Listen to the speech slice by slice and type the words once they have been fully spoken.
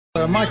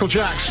Michael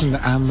Jackson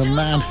and the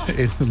Man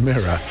in the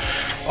Mirror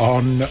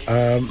on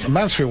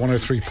Mansfield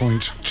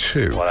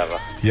 103.2. Whatever.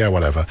 Yeah,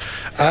 whatever.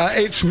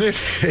 It's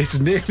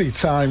nearly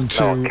time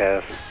to... No one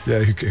cares. Yeah,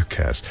 who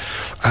cares?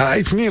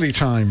 It's nearly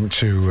time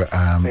to...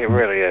 It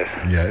really is.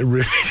 Yeah, it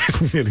really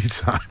is nearly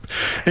time.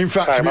 In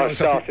fact, to be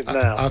honest,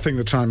 I think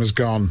the time has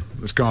gone.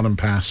 It's gone and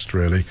passed,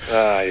 really.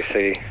 Ah, you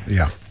see.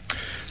 Yeah.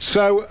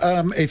 So,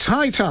 it's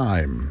high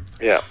time.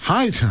 Yeah.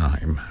 High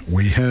time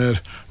we heard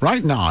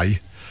right now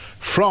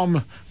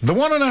from the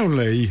one and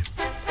only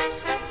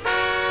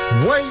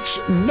Wait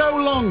No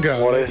Longer.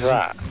 What is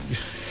that?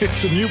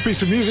 It's a new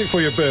piece of music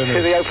for you, Bernard.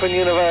 To the Open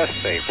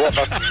University. What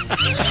the...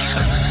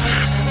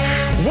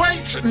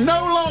 Wait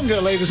No Longer,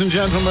 ladies and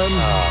gentlemen.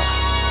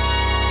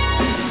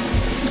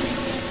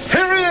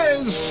 Here he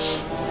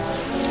is.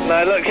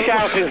 No, look,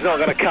 shouting's not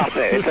going to cut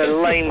it. It's a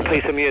lame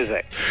piece of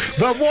music.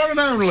 The one and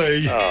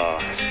only.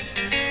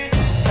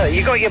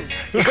 You got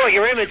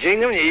your imaging,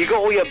 haven't you? You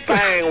got all your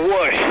bang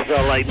whoosh.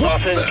 The late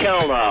Martin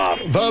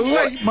Kelner. The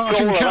late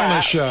Martin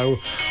Kelner show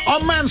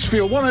on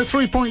Mansfield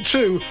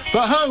 103.2,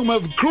 the home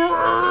of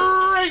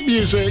great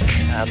music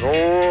and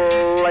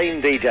all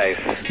lame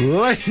DJs.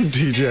 Lame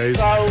DJs.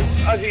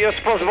 So, you're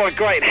sponsored by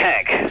Great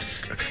Heck.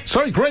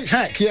 Sorry, Great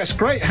Heck. Yes,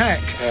 Great Heck.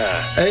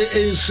 Yeah. It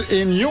is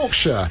in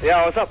Yorkshire.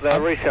 Yeah, I was up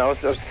there recently. I was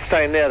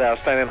staying near there. I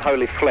was staying in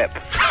Holy Flip.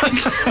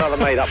 Another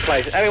made-up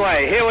place.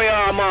 Anyway, here we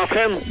are,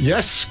 Martin.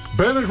 Yes,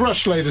 Bernard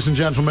Rush, ladies and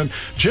gentlemen,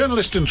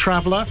 journalist and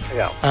traveller.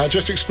 Yeah.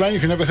 Just to explain,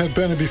 if you've never heard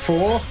Bernard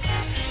before.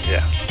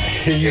 Yeah.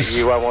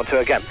 You won't want to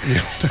again.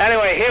 Yeah.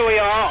 Anyway, here we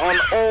are on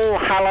All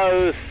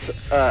Hallows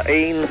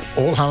E'en.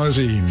 All Hallows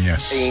E'en,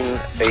 yes.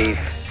 Eve.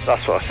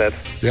 That's what I said.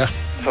 Yeah.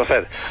 That's what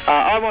I said.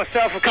 I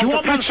myself have come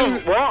to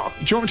Mansfield. What?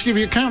 Do you want me to give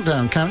you a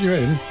countdown? Count you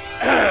in?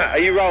 Are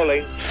you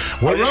rolling?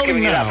 We're rolling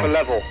rolling now. You that for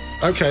level.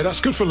 Okay, that's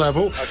good for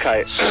level.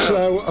 Okay.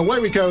 So away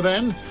we go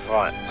then.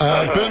 Right.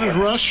 Bernard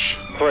Rush.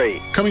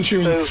 3. Coming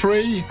to you in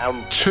 3,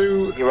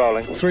 2. You're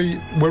rolling. 3.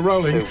 We're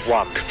rolling. 2,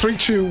 1. 3,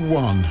 2,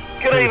 1.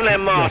 Good evening,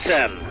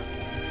 Martin. Yes.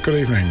 Good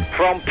evening.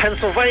 From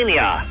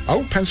Pennsylvania.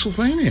 Oh,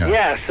 Pennsylvania.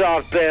 Yes,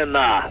 I've been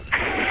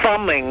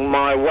thumbing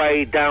my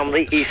way down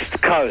the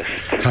East Coast.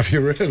 Have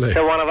you really?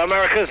 To one of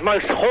America's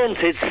most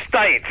haunted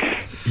states.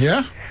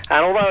 Yeah?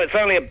 And although it's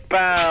only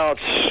about,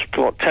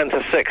 10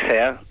 to 6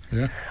 here,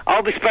 yeah,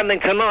 I'll be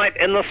spending tonight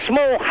in the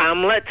small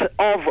hamlet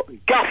of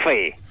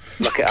Guffey.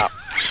 Look it up.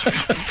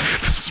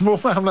 The small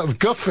hamlet of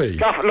Guffey.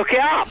 Look it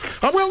up.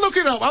 I will look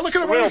it up. I'll look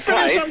it up when we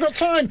finish. I've got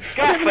time.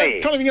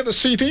 Guffey. Can't even get the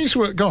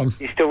CDs. Go on.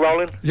 You still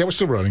rolling? Yeah, we're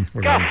still rolling.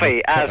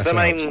 Guffey, as the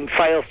name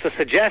fails to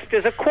suggest,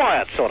 is a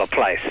quiet sort of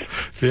place.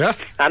 Yeah?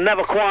 And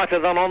never quieter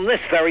than on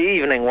this very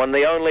evening when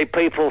the only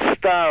people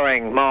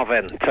stirring,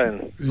 Martin,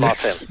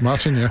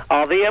 yeah,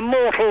 are the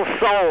immortal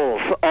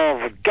souls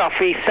of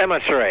Guffey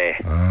Cemetery.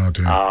 Oh,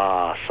 dear.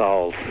 Ah,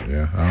 souls.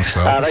 Yeah, our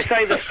souls. They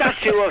say the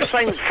statue of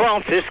St.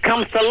 Francis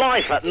comes to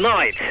life at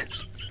night.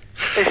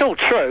 It's all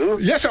true.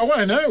 Yes,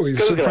 I know.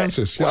 He's St.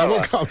 Francis. Yeah,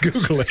 I'll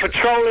Google it.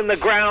 Patrolling the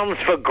grounds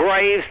for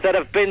graves that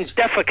have been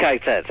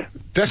defecated.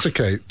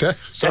 Desecrated.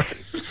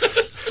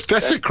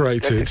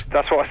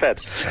 That's what I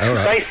said. All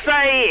right. They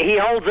say he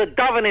holds a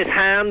dove in his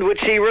hand, which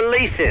he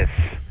releases.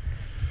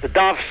 The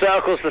dove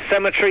circles the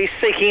cemetery,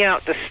 seeking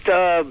out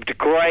disturbed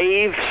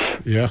graves.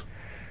 Yeah.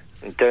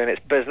 And doing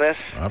its business.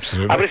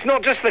 Absolutely. But it's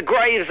not just the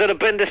graves that have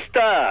been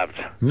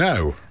disturbed.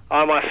 No.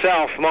 I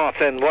myself,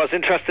 Martin, was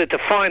interested to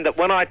find that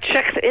when I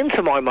checked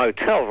into my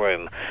motel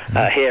room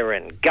here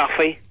in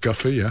Guffey...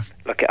 Guffey, yeah.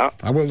 Look it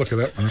up. I will look it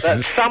up.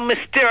 That some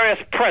mysterious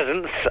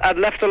presence had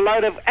left a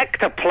load of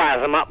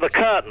ectoplasm up the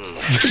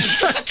curtains.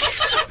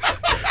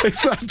 Is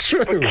that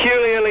true?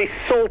 Peculiarly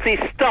salty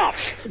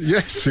stuff.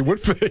 Yes, it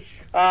would be.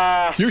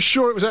 You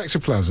sure it was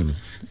ectoplasm?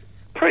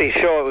 Pretty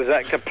sure it was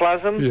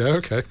ectoplasm. Yeah,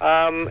 okay.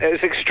 It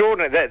was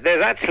extraordinary.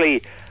 There's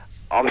actually...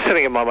 I'm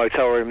sitting in my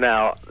motel room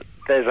now...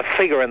 There's a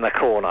figure in the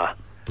corner.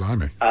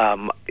 Blimey.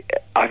 I'm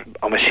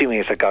assuming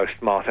it's a ghost,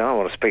 Martin. I don't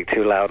want to speak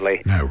too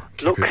loudly. No.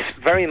 Looks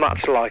very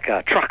much like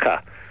a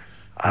trucker.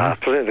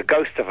 The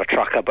ghost of a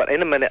trucker. But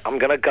in a minute, I'm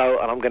going to go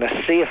and I'm going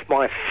to see if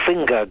my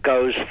finger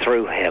goes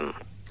through him.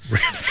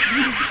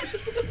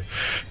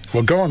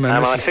 Well, go on then.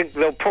 And I think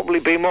there'll probably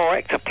be more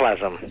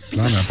ectoplasm.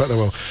 Blimey, I bet there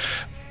will.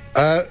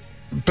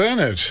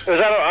 Bernard.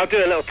 I'll do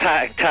a little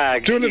tag.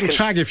 Do a little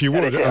tag if you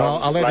would.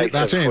 I'll edit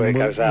that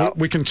in.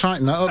 We can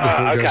tighten that up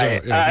before it goes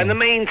out. Yeah, in the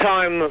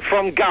meantime,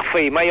 from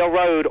Guffey, may your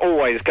road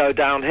always go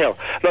downhill.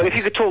 Look, if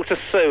you could talk to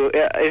Sue.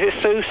 Is it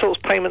Sue sorts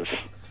payments?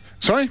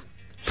 Sorry?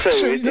 Sue,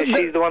 is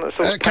she the one that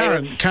sorts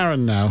payments?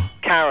 Karen now.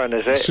 Karen,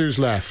 is it? Sue's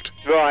left.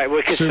 Right,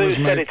 because Sue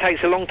said it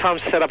takes a long time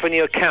to set up a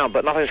new account,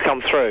 but nothing's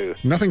come through.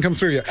 Nothing come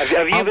through yet.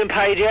 Have you been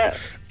paid yet?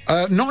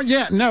 Not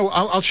yet, no.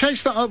 I'll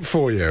chase that up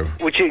for you.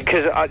 Would you?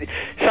 Because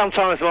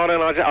sometimes, Martin,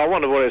 I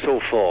wonder what it's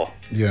all for.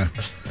 Yeah,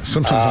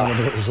 sometimes I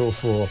wonder what it's all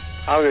for.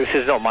 This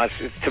is not much,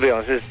 to be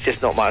honest, there's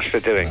just not much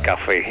to do in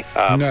Guffey.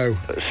 No.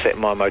 Sit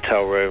in my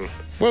motel room.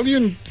 Well,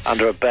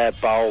 under a bare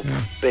bulb,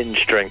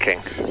 binge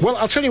drinking. Well,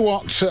 I'll tell you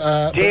what...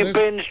 do you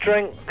binge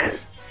drink?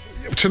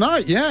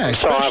 Tonight, yeah,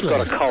 Sorry, I've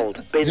got a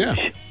cold.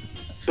 Binge.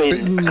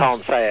 I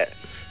can't say it.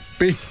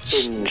 Binge.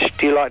 Binge.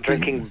 Do you like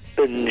drinking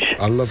binge?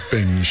 I love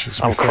binge.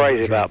 It's my I'm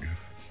crazy drink. about.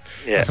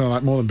 Yeah. Nothing I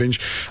like more than binge.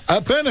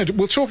 Bernard,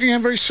 we'll talk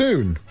again very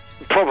soon.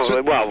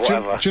 Probably. Well,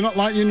 whatever. Do you not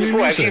like your new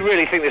Well, music? if you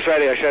really think this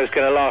radio show is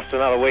going to last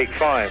another week,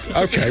 fine.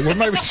 Okay, well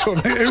maybe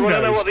something. Who You want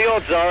to know knows? what the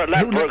odds are at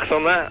Ladbrokes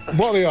on that?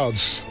 What are the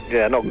odds?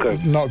 Yeah, not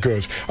good. Not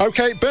good.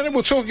 Okay, Bernard,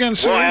 we'll talk again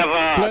soon.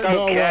 Whatever,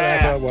 don't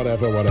care.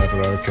 Whatever,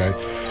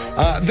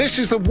 okay. This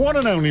is the one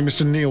and only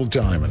Mr. Neil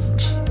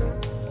Diamond.